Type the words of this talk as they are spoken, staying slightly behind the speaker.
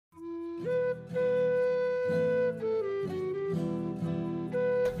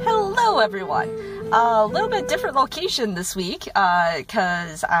everyone. A little bit different location this week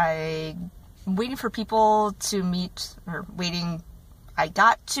because I'm waiting for people to meet, I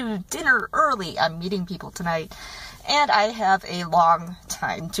got to dinner early. I'm meeting people tonight, and I have a long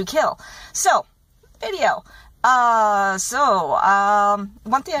time to kill. So, video. One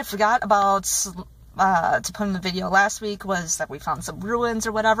thing I forgot about to put in the video last week was that we found some ruins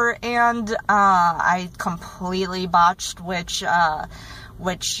or whatever, and I completely botched which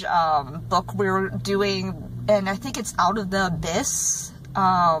book we were doing, and I think it's Out of the Abyss.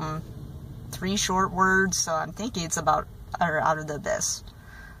 3 short words, so I'm thinking it's about Out of the Abyss.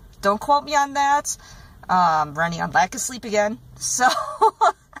 Don't quote me on that. Running on lack of sleep again. So,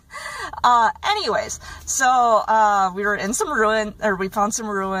 anyways, so we were in some we found some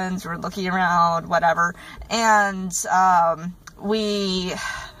ruins. We were looking around, whatever, and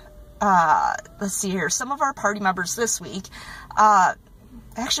let's see here. Some of our party members this week.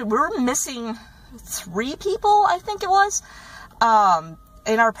 Actually, we were missing 3 people, I think it was,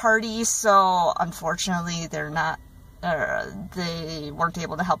 in our party, so unfortunately they weren't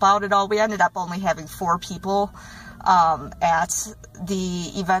able to help out at all. We ended up only having 4 people at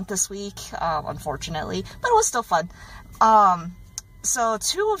the event this week, unfortunately, but it was still fun. So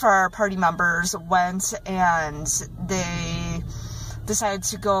 2 of our party members went and they decided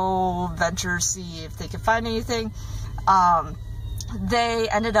to go venture, see if they could find anything. They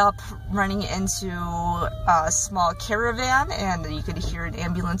ended up running into a small caravan, and you could hear an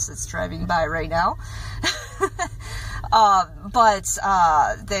ambulance that's driving by right now. But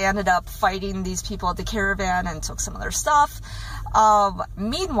they ended up fighting these people at the caravan and took some of their stuff.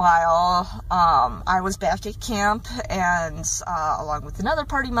 Meanwhile, I was back at camp, and along with another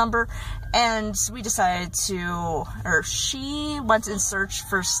party member, and we decided she went in search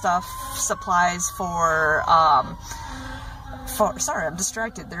for supplies for, sorry, I'm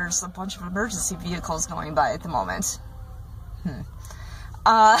distracted. There's a bunch of emergency vehicles going by at the moment.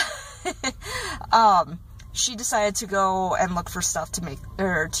 She decided to go and look for stuff to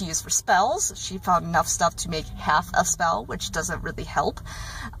use for spells. She found enough stuff to make half a spell, which doesn't really help.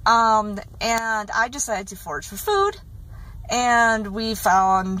 And I decided to forage for food, and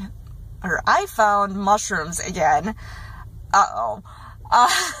I found mushrooms again.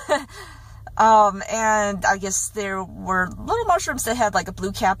 And I guess there were little mushrooms that had like a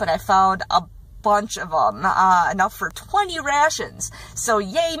blue cap, and I found a bunch of them, enough for 20 rations. So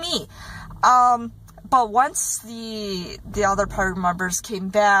yay me. But once the other party members came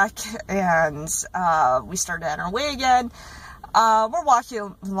back and we started on our way again, we're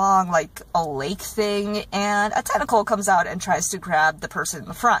walking along like a lake thing, and a tentacle comes out and tries to grab the person in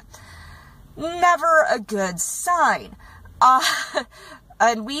the front. Never a good sign.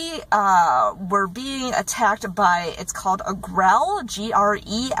 And we were being attacked by, it's called a grell,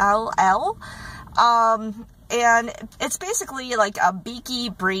 Grell. And it's basically like a beaky,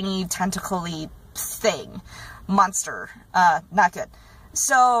 brainy, tentacly thing. Monster. Not good.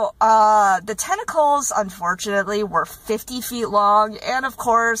 So, the tentacles, unfortunately, were 50 feet long, and of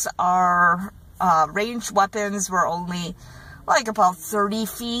course, our ranged weapons were only like about 30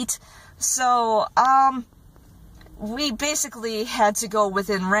 feet. So, we basically had to go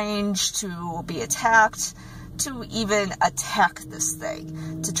within range to be attacked, to even attack this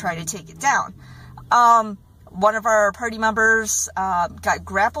thing, to try to take it down. One of our party members got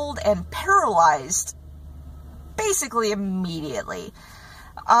grappled and paralyzed basically immediately.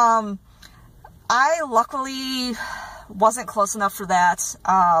 I luckily wasn't close enough for that.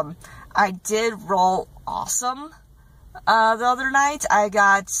 I did roll awesome the other night. I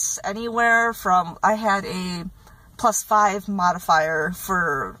got anywhere from, I had a +5 modifier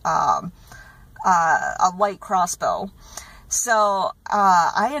for a light crossbow. So,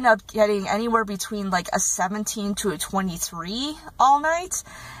 I ended up getting anywhere between like a 17 to a 23 all night.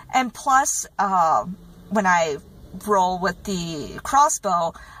 And plus, when I roll with the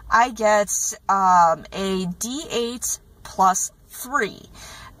crossbow, I get a D8 +3.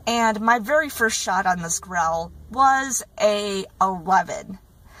 And my very first shot on this grell was a 11.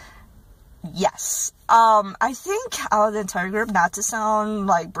 Yes. I think out of the entire group, not to sound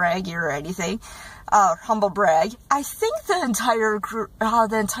like braggy or anything, humble brag, I think the entire group,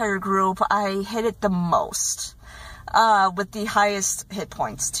 I hit it the most, with the highest hit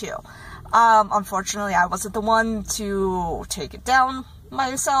points too. Unfortunately, I wasn't the one to take it down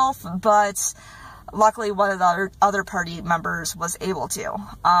myself, but luckily one of the other party members was able to.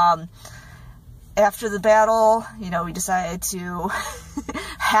 After the battle, we decided to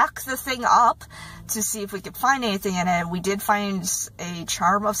hack the thing up to see if we could find anything in it. We did find a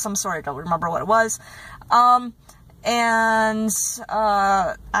charm of some sort. I don't remember what it was. and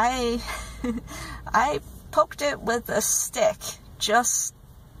I poked it with a stick just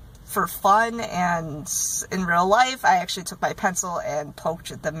for fun, and in real life I actually took my pencil and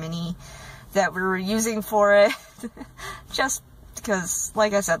poked the mini that we were using for it just because,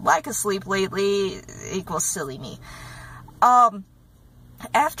 like I said, lack of sleep lately equals silly me.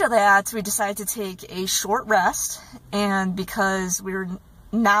 After that, we decided to take a short rest, and because I'm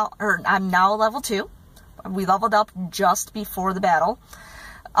now level 2, we leveled up just before the battle.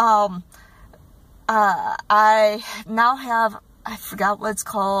 I now have, I forgot what it's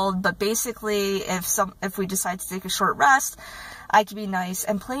called, but basically if we decide to take a short rest, I can be nice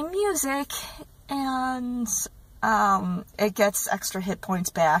and play music, and it gets extra hit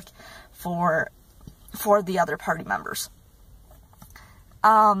points back for the other party members.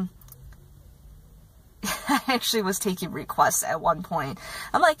 I actually was taking requests at one point.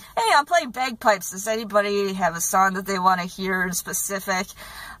 I'm like, hey, I'm playing bagpipes. Does anybody have a song that they want to hear in specific?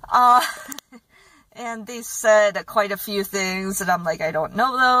 And they said quite a few things, and I'm like, I don't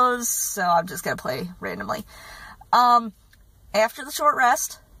know those, so I'm just going to play randomly. After the short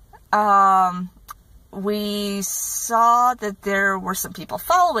rest, we saw that there were some people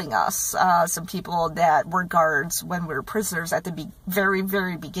following us, some people that were guards when we were prisoners at the very,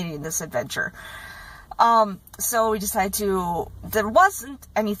 very beginning of this adventure. So we decided there wasn't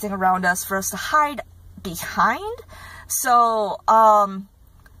anything around us for us to hide behind, so,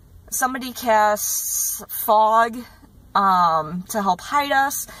 somebody casts fog, to help hide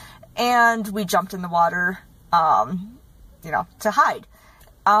us, and we jumped in the water, to hide.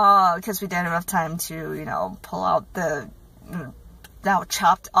 Because we didn't have enough time to, pull out the now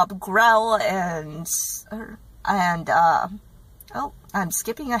chopped up grell oh, I'm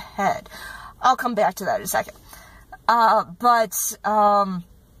skipping ahead. I'll come back to that in a second.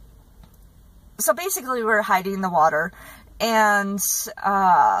 So basically we were hiding in the water, and,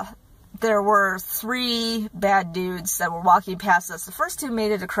 there were 3 bad dudes that were walking past us. The first 2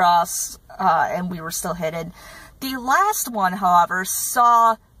 made it across, and we were still hidden. The last one, however,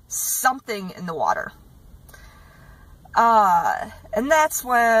 saw something in the water. And that's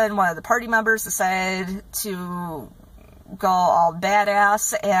when one of the party members decided to go all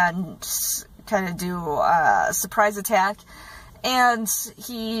badass and kind of do a surprise attack. And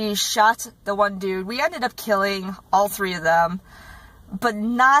he shot the one dude. We ended up killing all 3 of them, but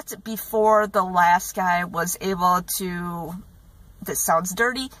not before the last guy was able to, this sounds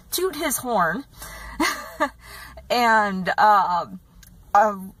dirty, toot his horn and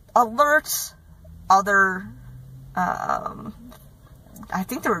alert other, I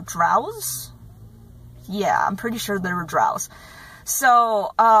think they were drows? Yeah, I'm pretty sure they were drows.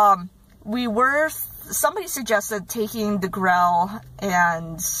 So, somebody suggested taking the grell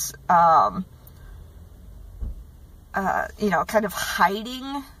and, kind of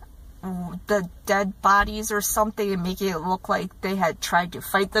hiding the dead bodies or something and making it look like they had tried to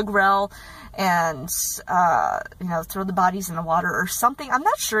fight the grell and, throw the bodies in the water or something. I'm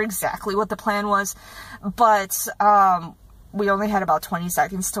not sure exactly what the plan was, but, we only had about 20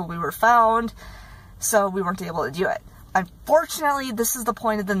 seconds till we were found, so we weren't able to do it. Unfortunately, this is the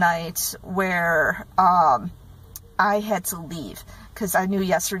point of the night where, I had to leave, because I knew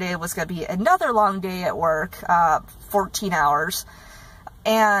yesterday was going to be another long day at work, 14 hours,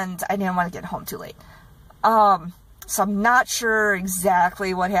 and I didn't want to get home too late. So I'm not sure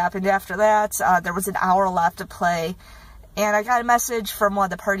exactly what happened after that. There was an hour left to play, and I got a message from one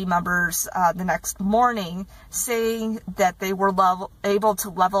of the party members the next morning saying that they were able to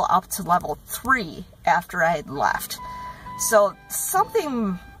level up to level 3 after I had left. So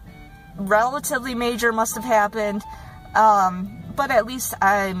something relatively major must have happened, but at least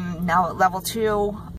I'm now at level 2.